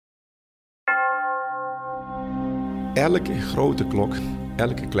Elke grote klok,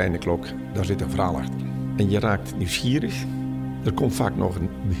 elke kleine klok, daar zit een verhaal achter. En je raakt nieuwsgierig. Er komt vaak nog een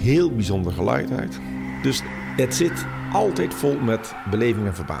heel bijzonder geluid uit. Dus het zit altijd vol met beleving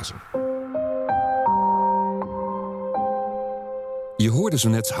en verbazing. Je hoorde zo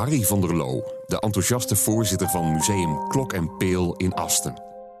net Harry van der Loo, de enthousiaste voorzitter van Museum Klok en Peel in Asten.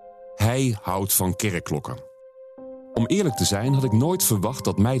 Hij houdt van kerkklokken. Om eerlijk te zijn had ik nooit verwacht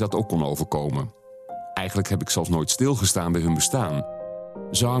dat mij dat ook kon overkomen. Eigenlijk heb ik zelfs nooit stilgestaan bij hun bestaan.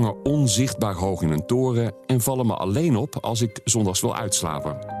 Ze hangen onzichtbaar hoog in een toren en vallen me alleen op als ik zondags wil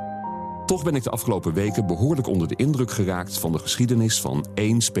uitslapen. Toch ben ik de afgelopen weken behoorlijk onder de indruk geraakt van de geschiedenis van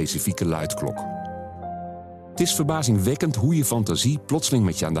één specifieke luidklok. Het is verbazingwekkend hoe je fantasie plotseling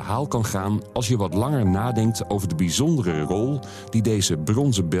met je aan de haal kan gaan als je wat langer nadenkt over de bijzondere rol die deze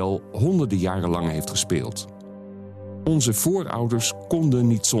bronzen bel honderden jaren lang heeft gespeeld. Onze voorouders konden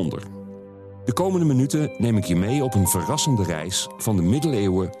niet zonder. De komende minuten neem ik je mee op een verrassende reis van de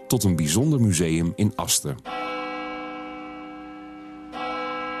middeleeuwen tot een bijzonder museum in Asten.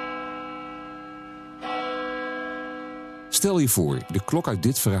 Stel je voor, de klok uit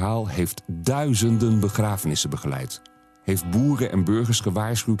dit verhaal heeft duizenden begrafenissen begeleid. Heeft boeren en burgers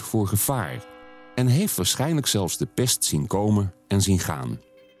gewaarschuwd voor gevaar. En heeft waarschijnlijk zelfs de pest zien komen en zien gaan.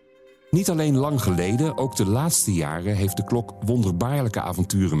 Niet alleen lang geleden, ook de laatste jaren heeft de klok wonderbaarlijke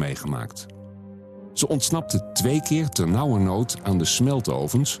avonturen meegemaakt. Ze ontsnapte 2 keer ternauwernood aan de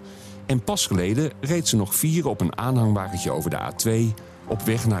smeltovens en pas geleden reed ze nog 4 op een aanhangwagentje over de A2 op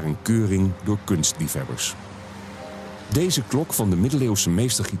weg naar een keuring door kunstliefhebbers. Deze klok van de middeleeuwse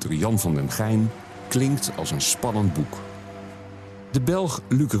meestergieter Jan van den Gijn klinkt als een spannend boek. De Belg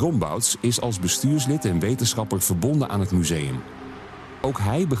Luc Rombouts is als bestuurslid en wetenschapper verbonden aan het museum. Ook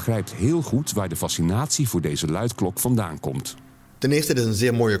hij begrijpt heel goed waar de fascinatie voor deze luidklok vandaan komt. Ten eerste, het is een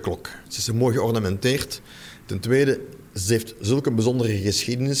zeer mooie klok. Ze is mooi geornamenteerd. Ten tweede, ze heeft zulke bijzondere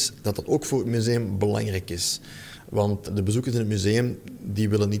geschiedenis dat dat ook voor het museum belangrijk is. Want de bezoekers in het museum die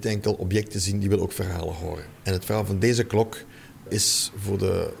willen niet enkel objecten zien, die willen ook verhalen horen. En het verhaal van deze klok is voor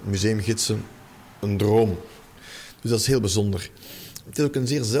de museumgidsen een droom. Dus dat is heel bijzonder. Het is ook een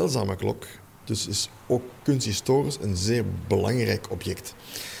zeer zeldzame klok. Dus is ook kunsthistorisch een zeer belangrijk object.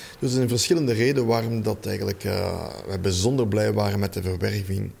 Dus er zijn verschillende redenen waarom dat eigenlijk, wij bijzonder blij waren met de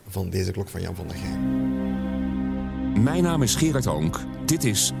verwerving van deze klok van Jan van der Gijn. Mijn naam is Gerard Oonk. Dit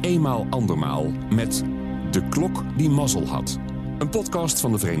is Eenmaal Andermaal met De Klok die Mazzel had. Een podcast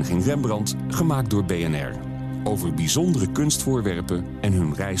van de Vereniging Rembrandt, gemaakt door BNR. Over bijzondere kunstvoorwerpen en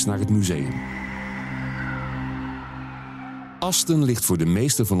hun reis naar het museum. Asten ligt voor de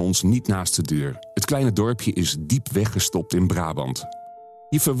meesten van ons niet naast de deur. Het kleine dorpje is diep weggestopt in Brabant.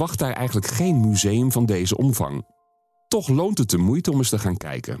 Je verwacht daar eigenlijk geen museum van deze omvang. Toch loont het de moeite om eens te gaan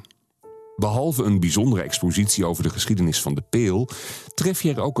kijken. Behalve een bijzondere expositie over de geschiedenis van de peel, tref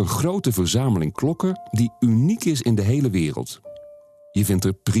je er ook een grote verzameling klokken die uniek is in de hele wereld. Je vindt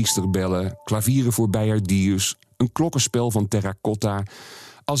er priesterbellen, klavieren voor bijaardiers, een klokkenspel van terracotta,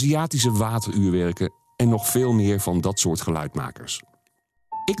 Aziatische wateruurwerken en nog veel meer van dat soort geluidmakers.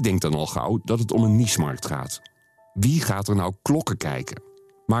 Ik denk dan al gauw dat het om een nichemarkt gaat. Wie gaat er nou klokken kijken?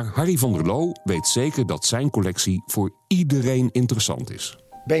 Maar Harry van der Loo weet zeker dat zijn collectie voor iedereen interessant is.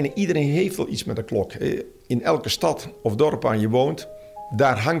 Bijna iedereen heeft wel iets met een klok. In elke stad of dorp waar je woont,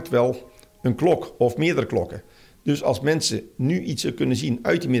 daar hangt wel een klok of meerdere klokken. Dus als mensen nu iets kunnen zien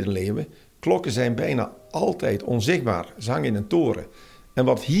uit die middeleeuwen, klokken zijn bijna altijd onzichtbaar. Ze hangen in een toren. En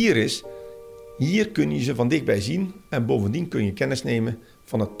wat hier is, hier kun je ze van dichtbij zien en bovendien kun je kennis nemen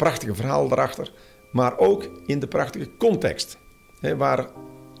van het prachtige verhaal daarachter, maar ook in de prachtige context, waar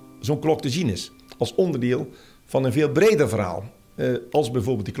zo'n klok te zien is, als onderdeel van een veel breder verhaal, als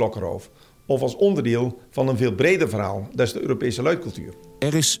bijvoorbeeld die klokkenroof, of als onderdeel van een veel breder verhaal, dat is de Europese luidcultuur.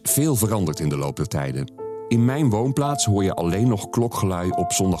 Er is veel veranderd in de loop der tijden. In mijn woonplaats hoor je alleen nog klokgelui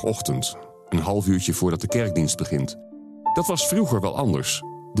op zondagochtend, een half uurtje voordat de kerkdienst begint. Dat was vroeger wel anders.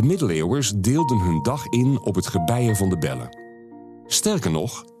 De middeleeuwers deelden hun dag in op het gebeien van de bellen. Sterker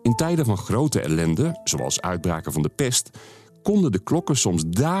nog, in tijden van grote ellende, zoals uitbraken van de pest, konden de klokken soms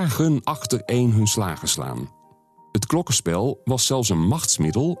dagen achtereen hun slagen slaan. Het klokkenspel was zelfs een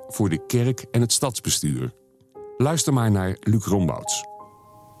machtsmiddel voor de kerk en het stadsbestuur. Luister maar naar Luc Rombouts.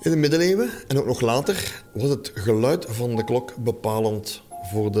 In de middeleeuwen en ook nog later was het geluid van de klok bepalend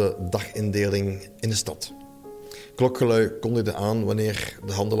voor de dagindeling in de stad. Klokgelui kondigde aan wanneer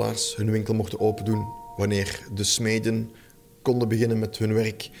de handelaars hun winkel mochten opendoen, wanneer de smeden konden beginnen met hun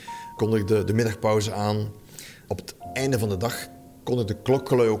werk, kondigde de middagpauze aan. Op het einde van de dag kondigde de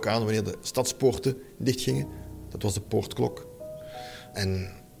klokgelui ook aan wanneer de stadspoorten dichtgingen. Dat was de poortklok. En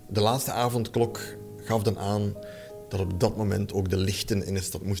de laatste avondklok gaf dan aan dat op dat moment ook de lichten in de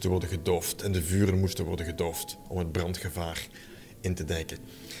stad moesten worden gedoofd en de vuren moesten worden gedoofd om het brandgevaar in te dijken.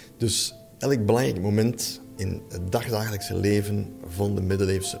 Dus elk belangrijk moment in het dagdagelijkse leven van de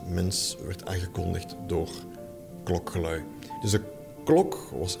middeleeuwse mens werd aangekondigd door klokgelui. Dus de klok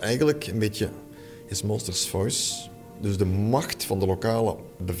was eigenlijk een beetje his master's voice. Dus de macht van de lokale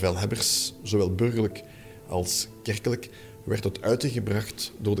bevelhebbers, zowel burgerlijk als kerkelijk, werd tot uiting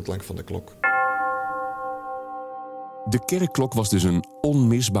gebracht door de klank van de klok. De kerkklok was dus een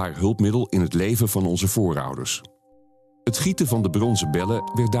onmisbaar hulpmiddel in het leven van onze voorouders. Het gieten van de bronzen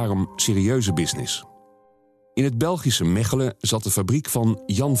bellen werd daarom serieuze business. In het Belgische Mechelen zat de fabriek van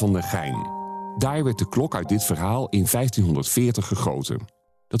Jan van der Geijn. Daar werd de klok uit dit verhaal in 1540 gegoten.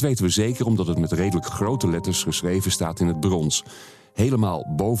 Dat weten we zeker omdat het met redelijk grote letters geschreven staat in het brons.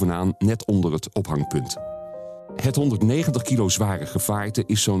 Helemaal bovenaan, net onder het ophangpunt. Het 190 kilo zware gevaarte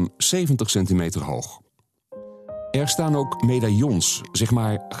is zo'n 70 centimeter hoog. Er staan ook medaillons, zeg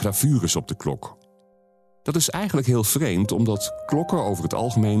maar gravures op de klok. Dat is eigenlijk heel vreemd, omdat klokken over het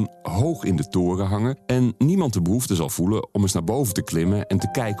algemeen hoog in de toren hangen en niemand de behoefte zal voelen om eens naar boven te klimmen en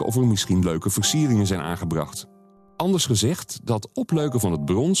te kijken of er misschien leuke versieringen zijn aangebracht. Anders gezegd, dat opleuken van het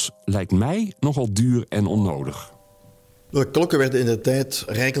brons lijkt mij nogal duur en onnodig. De klokken werden in de tijd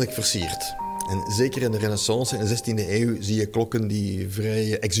rijkelijk versierd. En zeker in de Renaissance in de 16e eeuw zie je klokken die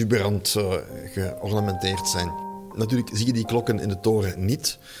vrij exuberant geornamenteerd zijn. Natuurlijk zie je die klokken in de toren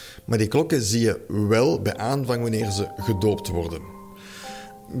niet, maar die klokken zie je wel bij aanvang wanneer ze gedoopt worden.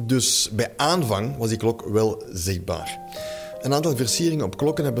 Dus bij aanvang was die klok wel zichtbaar. Een aantal versieringen op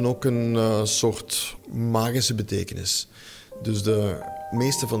klokken hebben ook een soort magische betekenis. Dus de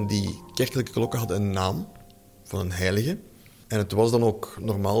meeste van die kerkelijke klokken hadden een naam van een heilige. En het was dan ook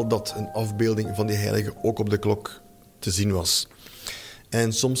normaal dat een afbeelding van die heilige ook op de klok te zien was.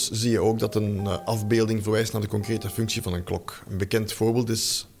 En soms zie je ook dat een afbeelding verwijst naar de concrete functie van een klok. Een bekend voorbeeld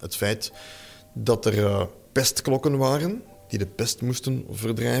is het feit dat er pestklokken waren die de pest moesten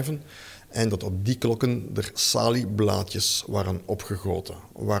verdrijven. En dat op die klokken er salieblaadjes waren opgegoten.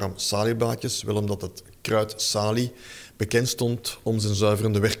 Waarom salieblaadjes? Wel omdat het kruid salie bekend stond om zijn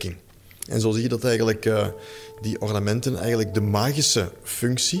zuiverende werking. En zo zie je dat eigenlijk die ornamenten eigenlijk de magische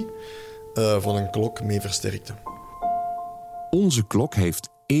functie van een klok mee versterkten. Onze klok heeft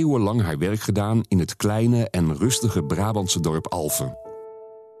eeuwenlang haar werk gedaan in het kleine en rustige Brabantse dorp Alphen.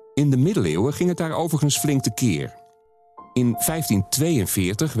 In de middeleeuwen ging het daar overigens flink tekeer. In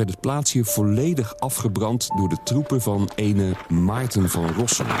 1542 werd het plaatsje volledig afgebrand door de troepen van ene Maarten van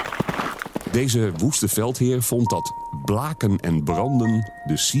Rossum. Deze woeste veldheer vond dat blaken en branden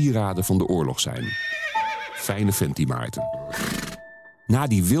de sieraden van de oorlog zijn. Fijne vent die Maarten. Na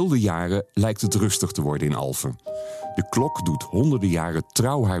die wilde jaren lijkt het rustig te worden in Alphen. De klok doet honderden jaren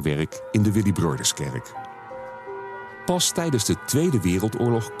trouw haar werk in de Willibrorduskerk. Pas tijdens de Tweede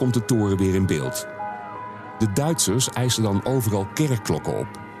Wereldoorlog komt de toren weer in beeld. De Duitsers eisen dan overal kerkklokken op,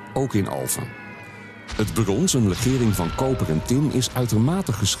 ook in Alphen. Het brons, een legering van koper en tin, is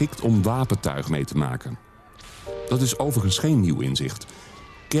uitermate geschikt om wapentuig mee te maken. Dat is overigens geen nieuw inzicht.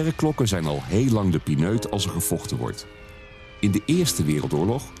 Kerkklokken zijn al heel lang de pineut als er gevochten wordt. In de Eerste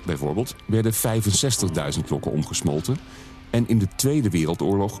Wereldoorlog, bijvoorbeeld, werden 65.000 klokken omgesmolten en in de Tweede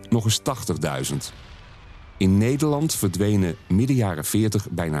Wereldoorlog nog eens 80.000. In Nederland verdwenen midden jaren 40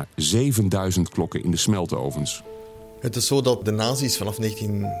 bijna 7.000 klokken in de smeltovens. Het is zo dat de nazi's vanaf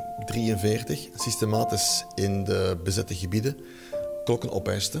 1943 systematisch in de bezette gebieden klokken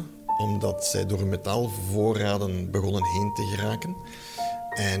opeisten, omdat zij door hun metaalvoorraden begonnen heen te geraken.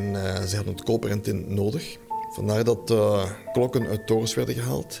 En ze hadden het koper en tin nodig. Vandaar dat klokken uit torens werden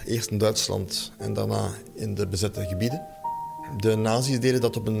gehaald. Eerst in Duitsland en daarna in de bezette gebieden. De nazi's deden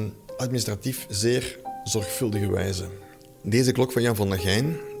dat op een administratief zeer zorgvuldige wijze. Deze klok van Jan van der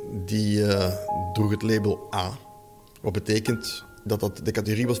Geijn die droeg het label A. Wat betekent dat dat de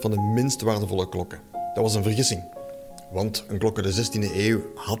categorie was van de minst waardevolle klokken. Dat was een vergissing. Want een klok uit de 16e eeuw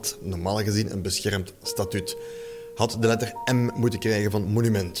had normaal gezien een beschermd statuut. Had de letter M moeten krijgen van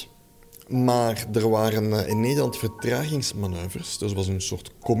monument. Maar er waren in Nederland vertragingsmanoeuvres. Dus er was een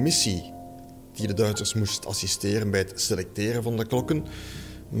soort commissie die de Duitsers moest assisteren bij het selecteren van de klokken.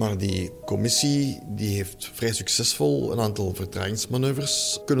 Maar die commissie die heeft vrij succesvol een aantal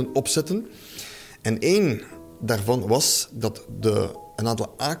vertragingsmanoeuvres kunnen opzetten. En één daarvan was dat een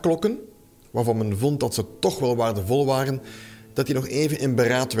aantal A-klokken, waarvan men vond dat ze toch wel waardevol waren, dat die nog even in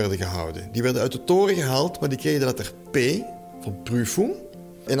beraad werden gehouden. Die werden uit de toren gehaald, maar die kregen de letter P van Prüfung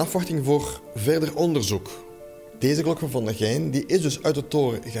in afwachting voor verder onderzoek. Deze klok van Van der Geijn die is dus uit de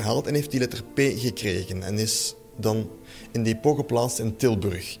toren gehaald en heeft die letter P gekregen en is dan in depot geplaatst in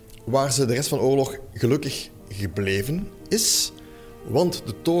Tilburg, waar ze de rest van de oorlog gelukkig gebleven is. Want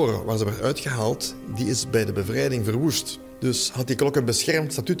de toren waar ze werd uitgehaald, die is bij de bevrijding verwoest. Dus had die klok een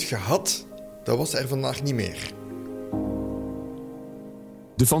beschermd statuut gehad, dat was er vandaag niet meer.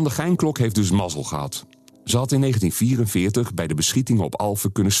 De Van der Gijnklok heeft dus mazzel gehad. Ze had in 1944 bij de beschietingen op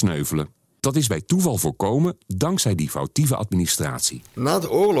Alphen kunnen sneuvelen. Dat is bij toeval voorkomen dankzij die foutieve administratie. Na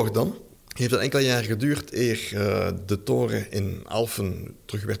de oorlog dan heeft het enkele jaren geduurd eer de toren in Alphen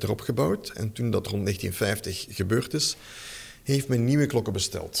terug werd erop gebouwd. En toen dat rond 1950 gebeurd is, heeft men nieuwe klokken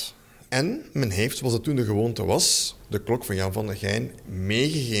besteld. En men heeft, zoals het toen de gewoonte was, de klok van Jan van der Gijn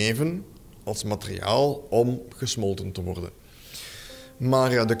meegegeven als materiaal om gesmolten te worden.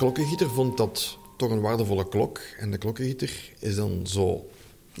 Maar de klokkengieter vond dat toch een waardevolle klok. En de klokkengieter is dan zo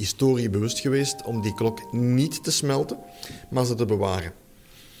historiebewust geweest om die klok niet te smelten, maar ze te bewaren.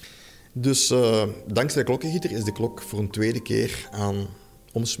 Dus dankzij de klokkengieter is de klok voor een tweede keer aan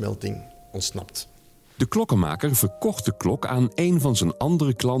omsmelting ontsnapt. De klokkenmaker verkocht de klok aan een van zijn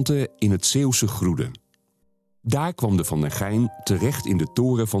andere klanten in het Zeeuwse Groede. Daar kwam de Van der Gijn terecht in de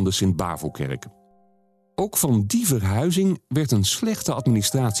toren van de Sint-Bavelkerk. Ook van die verhuizing werd een slechte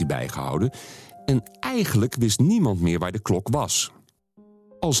administratie bijgehouden en eigenlijk wist niemand meer waar de klok was.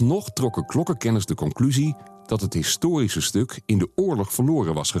 Alsnog trokken klokkenkenners de conclusie dat het historische stuk in de oorlog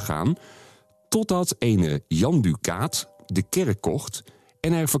verloren was gegaan, totdat ene Jan Ducaat de kerk kocht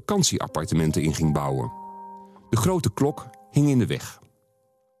en er vakantieappartementen in ging bouwen. De grote klok hing in de weg.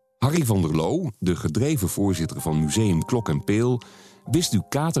 Harry van der Loo, de gedreven voorzitter van Museum Klok en Peel, wist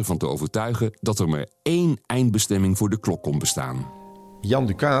Ducaat ervan te overtuigen dat er maar één eindbestemming voor de klok kon bestaan. Jan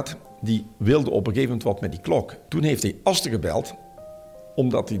Ducaat die wilde op een gegeven moment wat met die klok. Toen heeft hij Asten gebeld,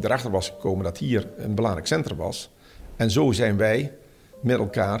 omdat hij erachter was gekomen dat hier een belangrijk centrum was. En zo zijn wij met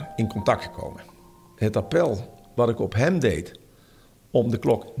elkaar in contact gekomen. Het appel wat ik op hem deed om de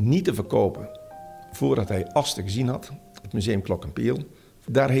klok niet te verkopen voordat hij Asten gezien had, het Museum Klok en Peel,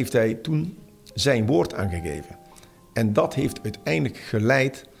 daar heeft hij toen zijn woord aan gegeven. En dat heeft uiteindelijk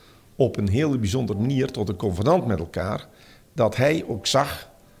geleid op een hele bijzondere manier tot een convenant met elkaar, dat hij ook zag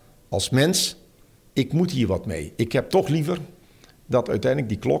als mens, ik moet hier wat mee. Ik heb toch liever dat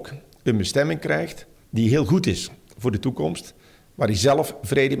uiteindelijk die klok een bestemming krijgt die heel goed is voor de toekomst, waar hij zelf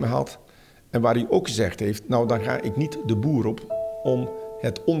vrede mee had en waar hij ook gezegd heeft, nou dan ga ik niet de boer op om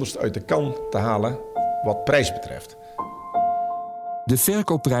het onderste uit de kan te halen wat prijs betreft. De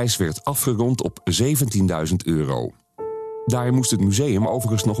verkoopprijs werd afgerond op €17.000. Daar moest het museum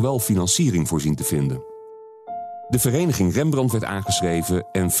overigens nog wel financiering voor zien te vinden. De vereniging Rembrandt werd aangeschreven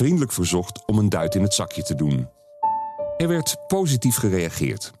en vriendelijk verzocht om een duit in het zakje te doen. Er werd positief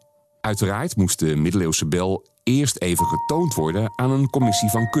gereageerd. Uiteraard moest de middeleeuwse bel eerst even getoond worden aan een commissie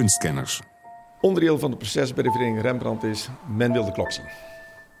van kunstkenners. Onderdeel van het proces bij de vereniging Rembrandt is, men wil de klok zien.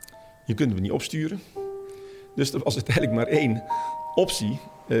 Je kunt hem niet opsturen. Dus er was uiteindelijk maar één optie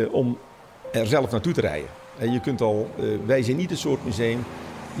om er zelf naartoe te rijden. En je kunt wij zijn niet het soort museum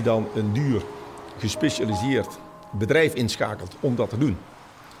die dan een duur, gespecialiseerd bedrijf inschakelt om dat te doen.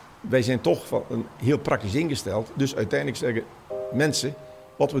 Wij zijn toch heel praktisch ingesteld. Dus uiteindelijk zeggen mensen,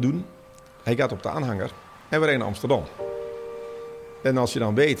 wat we doen, hij gaat op de aanhanger en we rijden naar Amsterdam. En als je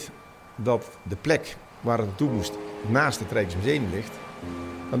dan weet dat de plek waar het naartoe moest naast het Rijksmuseum ligt,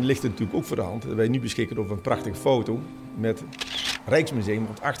 dan ligt het natuurlijk ook voor de hand dat wij nu beschikken over een prachtige foto met Rijksmuseum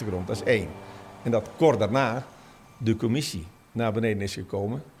op de achtergrond. Dat is één. En dat kort daarna de commissie naar beneden is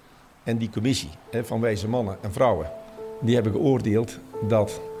gekomen. En die commissie van wijze mannen en vrouwen, die hebben geoordeeld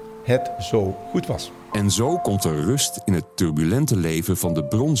dat het zo goed was. En zo komt er rust in het turbulente leven van de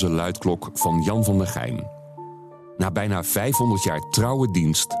bronzen luidklok van Jan van der Gijn. Na bijna 500 jaar trouwe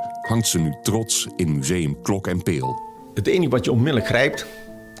dienst hangt ze nu trots in Museum Klok en Peel. Het enige wat je onmiddellijk grijpt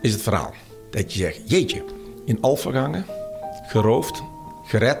is het verhaal. Dat je zegt, jeetje, in Alphen gehangen, geroofd,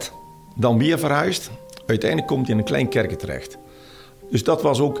 gered, dan weer verhuisd. Uiteindelijk komt hij in een klein kerkje terecht. Dus dat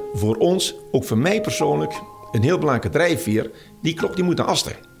was ook voor ons, ook voor mij persoonlijk, een heel belangrijke drijfveer. Die klok die moet naar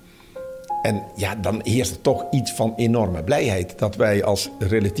Asten. En ja, dan heerst er toch iets van enorme blijheid dat wij als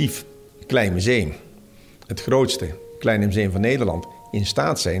relatief klein museum, het grootste kleine museum van Nederland, in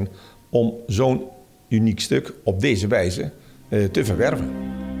staat zijn om zo'n uniek stuk op deze wijze te verwerven.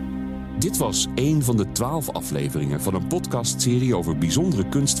 Dit was één van de 12 afleveringen van een podcastserie over bijzondere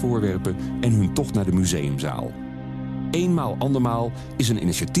kunstvoorwerpen en hun tocht naar de museumzaal. Eenmaal andermaal is een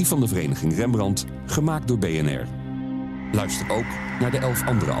initiatief van de vereniging Rembrandt, gemaakt door BNR. Luister ook naar de 11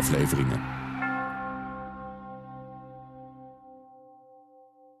 andere afleveringen.